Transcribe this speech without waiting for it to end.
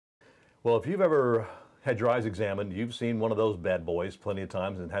Well, if you've ever had your eyes examined, you've seen one of those bad boys plenty of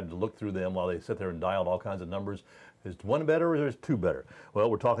times and had to look through them while they sit there and dialed all kinds of numbers. Is one better or is two better?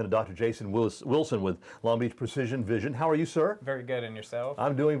 Well, we're talking to Dr. Jason Wilson with Long Beach Precision Vision. How are you, sir? Very good, and yourself?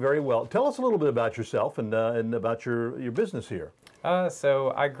 I'm doing very well. Tell us a little bit about yourself and about your business here.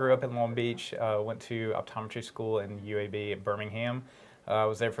 So I grew up in Long Beach, went to optometry school in UAB in Birmingham. I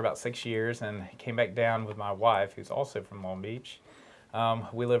was there for about 6 years and came back down with my wife, who's also from Long Beach.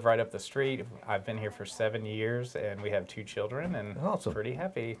 We live right up the street. I've been here for 7 years, and we have 2 children, and awesome. Pretty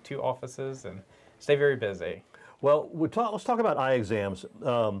happy. 2 offices, and stay very busy. Well, let's talk about eye exams.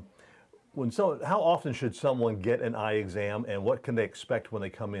 How often should someone get an eye exam, and what can they expect when they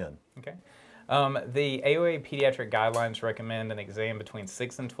come in? Okay. The AOA pediatric guidelines recommend an exam between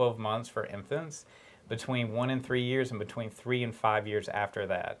 6 and 12 months for infants, between 1 and 3 years, and between 3 and 5 years after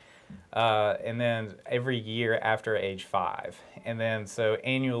that. And then every year after age 5. And then so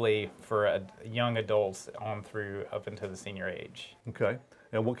annually for young adults on through up into the senior age. Okay.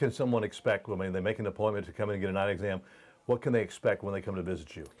 And what can someone expect? I mean, they make an appointment to come in and get an eye exam. What can they expect when they come to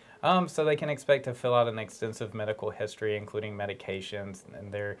visit you? So they can expect to fill out an extensive medical history, including medications,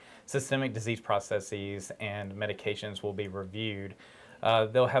 and their systemic disease processes and medications will be reviewed.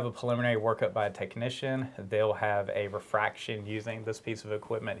 They'll have a preliminary workup by a technician. They'll have a refraction using this piece of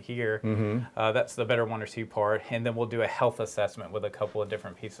equipment here. That's the better 1 or 2 part. And then we'll do a health assessment with a couple of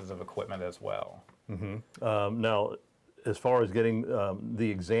different pieces of equipment as well. Now, as far as getting the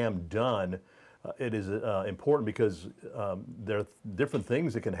exam done, it is important because there are different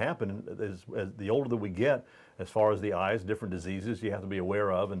things that can happen as the older that we get, as far as the eyes, different diseases you have to be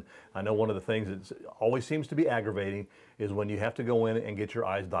aware of. And I know one of the things that always seems to be aggravating is when you have to go in and get your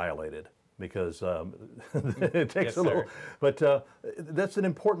eyes dilated, because it takes a little, but that's an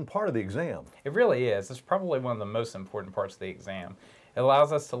important part of the exam. It really is. It's probably one of the most important parts of the exam. It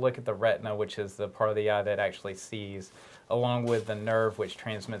allows us to look at the retina, which is the part of the eye that actually sees, along with the nerve, which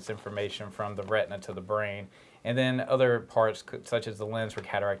transmits information from the retina to the brain, and then other parts such as the lens where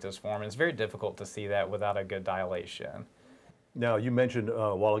cataract is formed. It's very difficult to see that without a good dilation. Now, you mentioned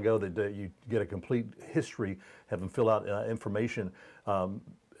a while ago that you get a complete history, have them fill out information.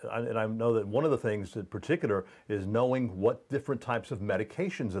 And I know that one of the things in particular is knowing what different types of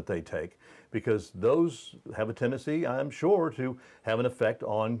medications that they take, because those have a tendency, I'm sure, to have an effect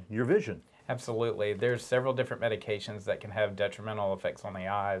on your vision. Absolutely. There's several different medications that can have detrimental effects on the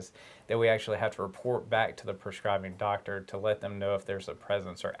eyes that we actually have to report back to the prescribing doctor to let them know if there's a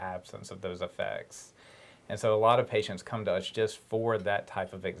presence or absence of those effects. And so a lot of patients come to us just for that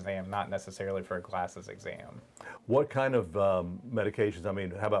type of exam, not necessarily for a glasses exam. What kind of medications? I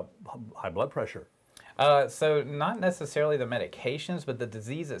mean, how about high blood pressure? So not necessarily the medications, but the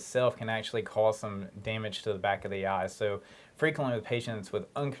disease itself can actually cause some damage to the back of the eye. So frequently with patients with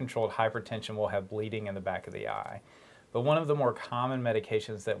uncontrolled hypertension, we'll have bleeding in the back of the eye. But one of the more common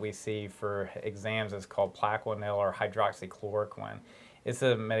medications that we see for exams is called Plaquenil or hydroxychloroquine. It's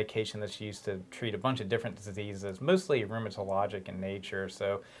a medication that's used to treat a bunch of different diseases, mostly rheumatologic in nature,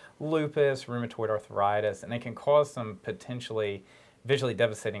 so lupus, rheumatoid arthritis, and it can cause some potentially visually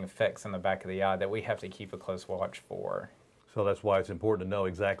devastating effects in the back of the eye that we have to keep a close watch for. So that's why it's important to know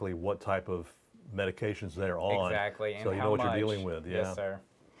exactly what type of medications they're on. Exactly, and so you know what you're dealing with. Yeah. Yes, sir.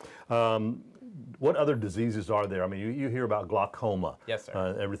 What other diseases are there? I mean, you hear about glaucoma. Yes,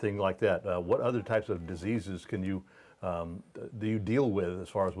 sir. Everything like that. What other types of diseases can you do you deal with as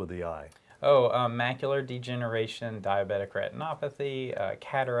far as with the eye? Oh, macular degeneration, diabetic retinopathy,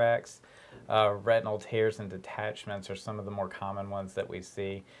 cataracts, retinal tears and detachments are some of the more common ones that we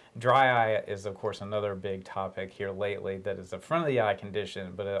see. Dry eye is, of course, another big topic here lately that is a front of the eye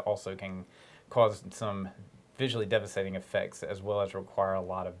condition, but it also can cause some visually devastating effects as well as require a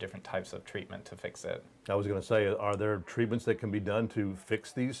lot of different types of treatment to fix it. I was going to say, are there treatments that can be done to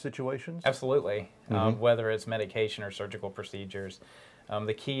fix these situations? Absolutely, whether it's medication or surgical procedures.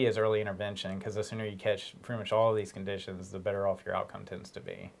 The key is early intervention, because the sooner you catch pretty much all of these conditions, the better off your outcome tends to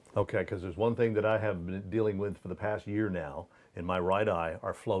be. Okay, because there's one thing that I have been dealing with for the past year now in my right eye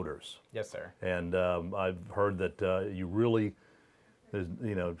are floaters. Yes, sir. And I've heard that you really,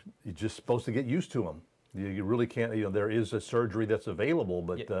 you're just supposed to get used to them. You really can't, there is a surgery that's available,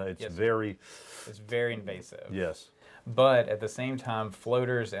 but it's very invasive. Yes. But at the same time,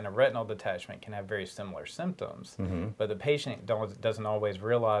 floaters and a retinal detachment can have very similar symptoms, but the patient doesn't always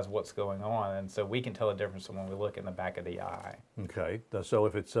realize what's going on, and so we can tell the difference when we look in the back of the eye. Okay, so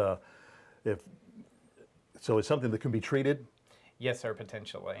if it's it's something that can be treated? Yes, sir,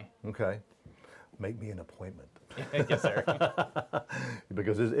 potentially. Okay. Make me an appointment. Yes, sir.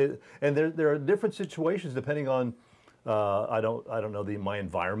 Because and there are different situations depending on I don't know my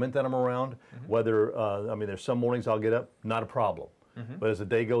environment that I'm around. Whether I mean, there's some mornings I'll get up, not a problem. But as the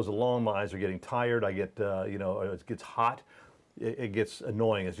day goes along, my eyes are getting tired. I get you know, it gets hot. It gets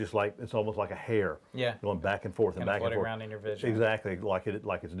annoying. It's just like, it's almost like a hair, going back and forth and back and forth. Floating around in your vision. Exactly, like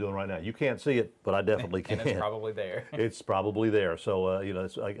it's doing right now. You can't see it, but I definitely can. And it's probably there. It's probably there. So you know,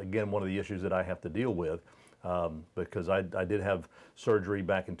 it's again one of the issues that I have to deal with, because I did have surgery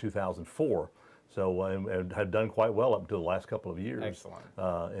back in 2004. So and had done quite well up until the last couple of years. Excellent.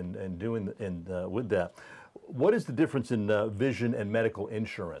 And doing with that. What is the difference in vision and medical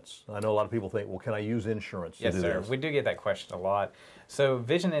insurance? I know a lot of people think, well, can I use insurance to do this? Yes, sir. We do get that question a lot. So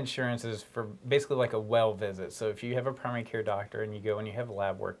vision insurance is for basically like a well visit. So if you have a primary care doctor and you go and you have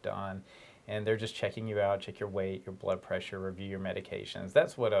lab work done, and they're just checking you out, check your weight, your blood pressure, review your medications.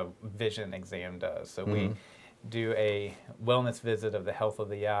 That's what a vision exam does. So we do a wellness visit of the health of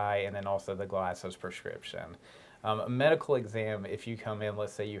the eye and then also the glasses prescription. A medical exam, if you come in,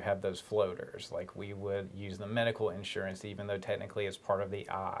 let's say you have those floaters, like we would use the medical insurance, even though technically it's part of the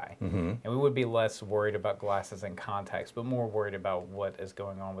eye. And we would be less worried about glasses and contacts, but more worried about what is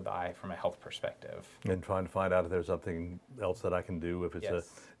going on with the eye from a health perspective. And trying to find out if there's something else that I can do. If it's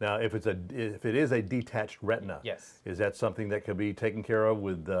if it is a detached retina, is that something that could be taken care of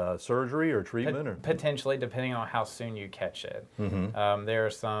with surgery or treatment? Or potentially, depending on how soon you catch it. There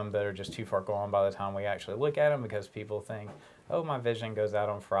are some that are just too far gone by the time we actually look at them, because people think, oh, my vision goes out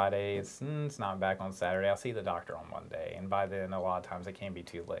on Friday, it's not back on Saturday, I'll see the doctor on Monday. And by then, a lot of times it can be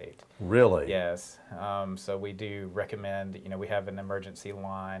too late. Really? Yes. So we do recommend, you know, we have an emergency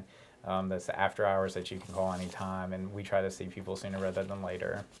line that's after hours that you can call anytime, and we try to see people sooner rather than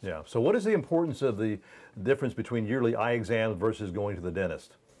later. Yeah. So what is the importance of the difference between yearly eye exams versus going to the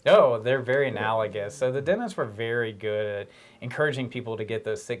dentist? Oh, they're very analogous. So the dentists were very good at encouraging people to get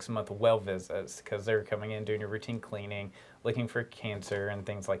those 6-month well visits, because they're coming in doing your routine cleaning, looking for cancer and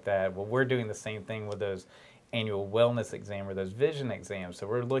things like that. Well, we're doing the same thing with those annual wellness exam or those vision exams. So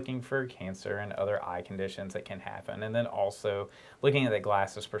we're looking for cancer and other eye conditions that can happen, and then also looking at the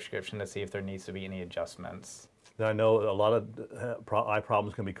glasses prescription to see if there needs to be any adjustments. Now, I know a lot of eye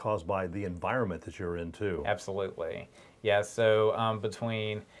problems can be caused by the environment that you're in too. Absolutely. Yeah, so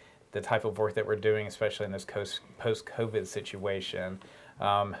between the type of work that we're doing, especially in this post-COVID situation,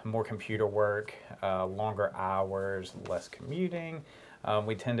 more computer work, longer hours, less commuting,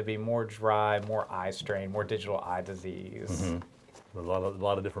 we tend to be more dry, more eye strain, more digital eye disease. A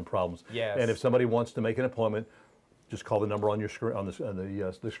lot of different problems. Yes. And if somebody wants to make an appointment, just call the number on your screen, on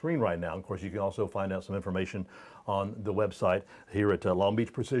the screen right now. Of course, you can also find out some information on the website here at Long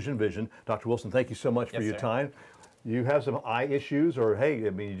Beach Precision Vision. Dr. Wilson, thank you so much for your time. You have some eye issues, or hey,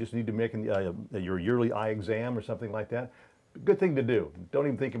 I mean, you just need to make your yearly eye exam or something like that. Good thing to do. Don't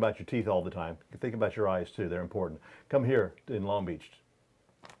even think about your teeth all the time. Think about your eyes too. They're important. Come here in Long Beach.